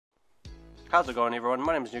How's it going, everyone?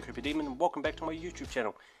 My name is New Creepy Demon and welcome back to my YouTube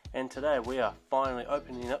channel. And today we are finally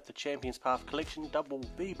opening up the Champions Path Collection Double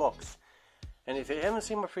V box. And if you haven't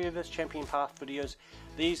seen my previous Champion Path videos,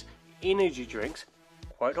 these energy drinks,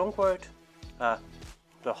 quote unquote,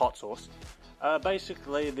 the hot sauce, are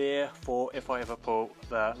basically there for if I ever pull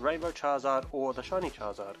the Rainbow Charizard or the Shiny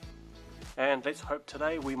Charizard. And let's hope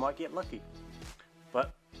today we might get lucky.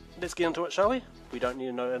 But let's get into it, shall we? We don't need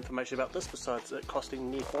to know information about this besides it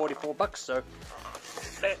costing me 44 bucks, so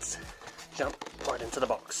let's jump right into the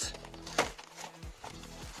box.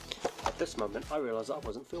 At this moment I realised I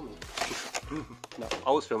wasn't filming. No,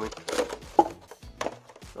 I was filming.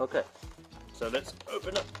 Okay, so let's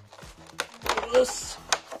open up this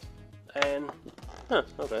and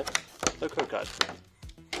okay, no code card.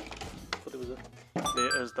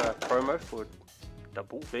 There is the promo for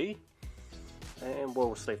Double V. And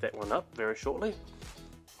we'll sleeve that one up very shortly.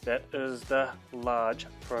 That is the large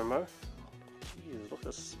promo. Jeez, look at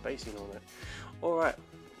the spacing on it. Alright,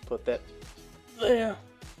 put that there.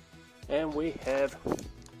 And we have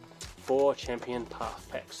 4 Champion Path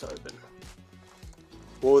packs open.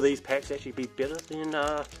 Will these packs actually be better than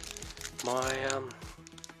my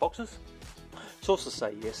boxes? Sources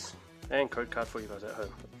say yes. And code card for you guys at home.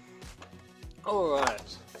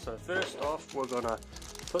 Alright, so first off we're gonna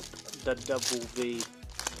put the Double V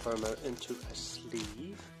promo into a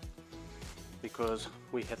sleeve because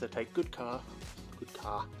we have to take good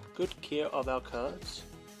care of our cards.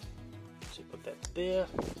 So put that there.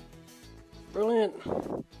 Brilliant.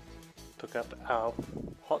 Took up our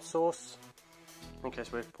hot sauce in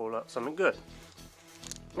case we pull out something good.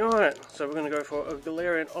 Alright, so we're going to go for a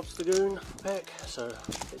Galarian Obstagoon pack, so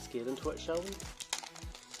let's get into it, shall we?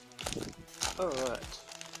 Alright.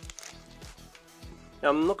 Now,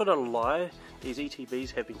 I'm not going to lie, these ETBs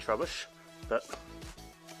have been trubbish, but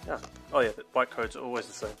yeah. Oh yeah, the white codes are always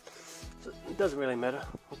the same, so it doesn't really matter.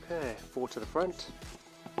 Okay, 4 to the front.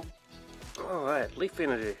 Alright, Leaf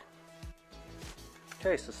Energy.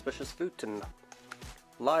 Okay, Suspicious Futon,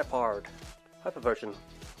 Liepard, Hyper Potion,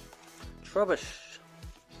 Trubbish,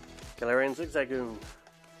 Galarian Zigzagoon,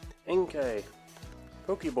 Inkay,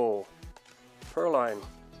 Pokeball, Purrloin.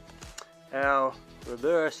 Our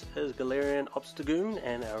reverse is Galarian Obstagoon,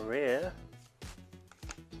 and our rare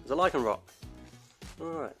is a Lycanroc.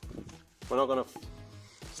 Alright, we're not going to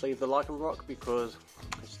sleeve the Lycanroc because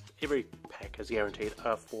every pack is guaranteed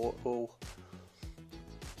a 4 or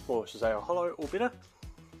should I say a holo or better.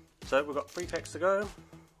 So we've got 3 packs to go.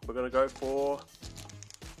 We're going to go for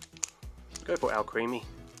our Creamy.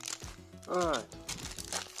 Alright.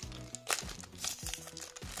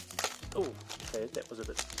 Oh, okay, that was a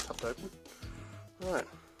bit tough to open. Alright,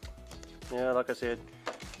 yeah, like I said,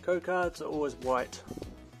 code cards are always white.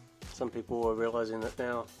 Some people are realising it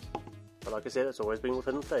now, but like I said, it's always been with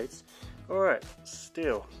Hidden Fates. Alright,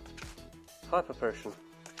 Steel, Hyper Potion,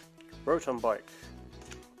 Rotom Bike,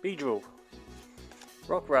 Beedrill,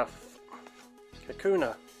 Rockruff,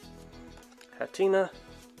 Kakuna, Hatina,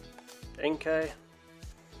 Inkay,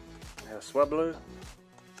 our Swablu,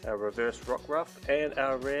 our reverse Rockruff, and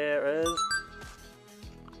our rare is...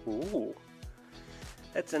 Ooh!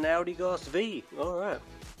 That's an Eldegoss V. Alright.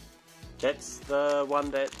 That's the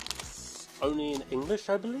one that's only in English,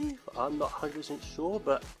 I believe. I'm not 100% sure,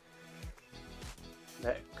 but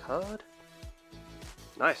that card.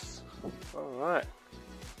 Nice. Alright.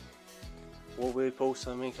 Will we pull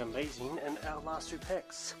something amazing in our last 2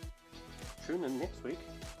 packs? Tune in next week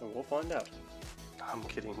and we'll find out. I'm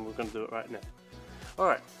kidding, we're going to do it right now.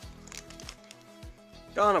 Alright.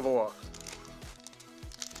 Carnivore.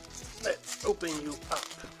 Let's open you up.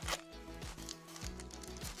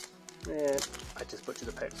 And I just butchered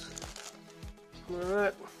the packs.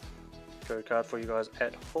 Alright. Code card for you guys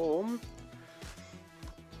at home.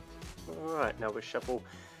 Alright, now we shuffle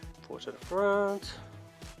 4 to the front.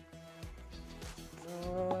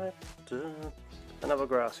 Alright. Another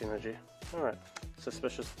Grass Energy. Alright.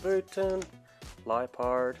 Suspicious Futon,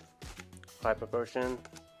 Liepard, Hyper Potion,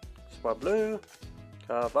 Swablu,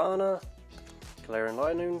 Carvana, Galarian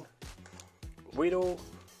Linoon, Weedle,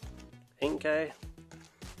 Inkay,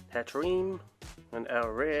 Hatterene, and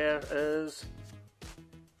our rare is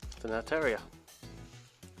the Nataria.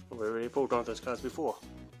 We already pulled one of those cards before.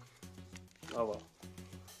 Oh well.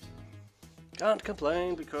 Can't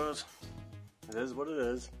complain because it is what it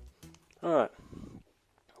is. Alright.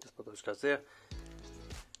 Just put those cards there.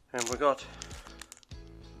 And we got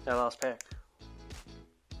our last pack.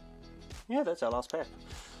 Yeah, that's our last pack.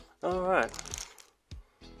 Alright.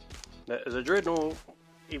 That is a Dreadnought,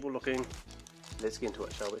 evil looking. Let's get into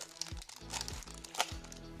it, shall we?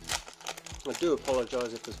 I do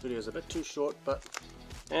apologise if this video is a bit too short, but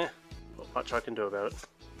much I can do about it.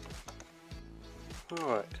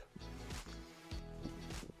 Alright.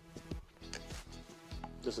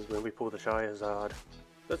 This is where we pull the Charizard.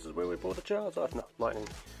 This is where we pull the Charizard. No, Lightning.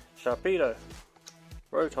 Sharpedo.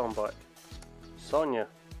 Rotom Bike. Sonya.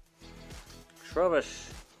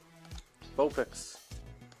 Trubbish. Vulpix.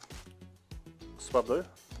 Swablu.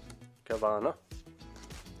 Carvana.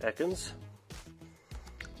 Ekans.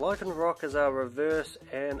 Lycanroc is our reverse,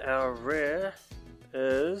 and our rare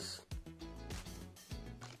is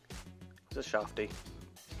a Shafty.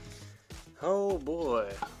 Oh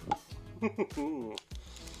boy.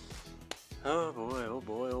 Oh boy, oh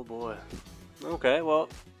boy, oh boy. Okay, well,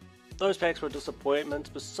 those packs were disappointments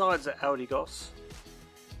besides the Aldigos.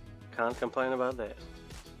 Can't complain about that.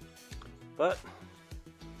 But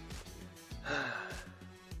I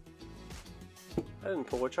didn't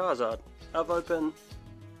pull a Charizard. I've opened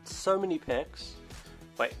so many packs.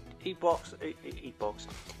 Wait, each box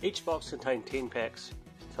contained 10 packs.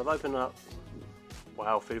 So I've opened up,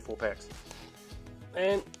 wow, 34 packs.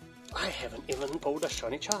 And I haven't even pulled a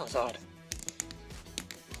shiny Charizard.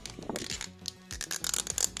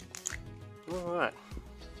 Alright.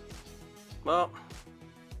 Well,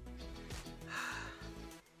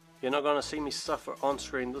 you're not going to see me suffer on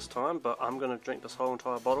screen this time, but I'm going to drink this whole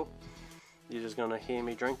entire bottle. You're just going to hear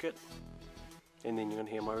me drink it, and then you're going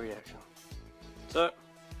to hear my reaction. So,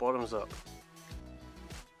 bottoms up.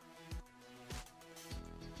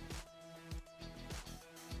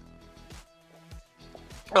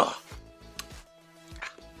 Oh.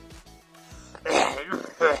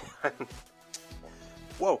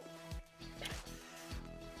 Whoa.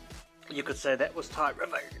 You could say that was tight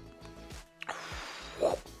river.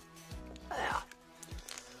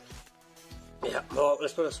 Yeah, well,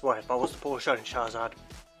 let's put it this way. If I was to pull a shiny Charizard,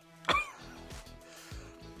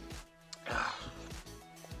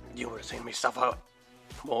 you would have seen me suffer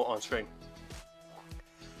more on stream.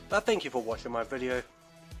 But thank you for watching my video.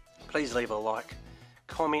 Please leave a like,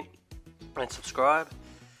 comment, and subscribe.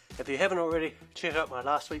 If you haven't already, check out my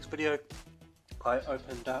last week's video. I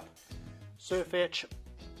opened up Surfetch,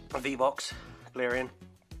 V-Box, Galarian,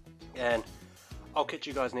 and I'll catch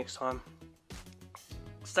you guys next time.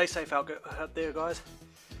 Stay safe out there, guys,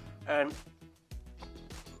 and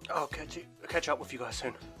I'll catch up with you guys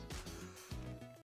soon.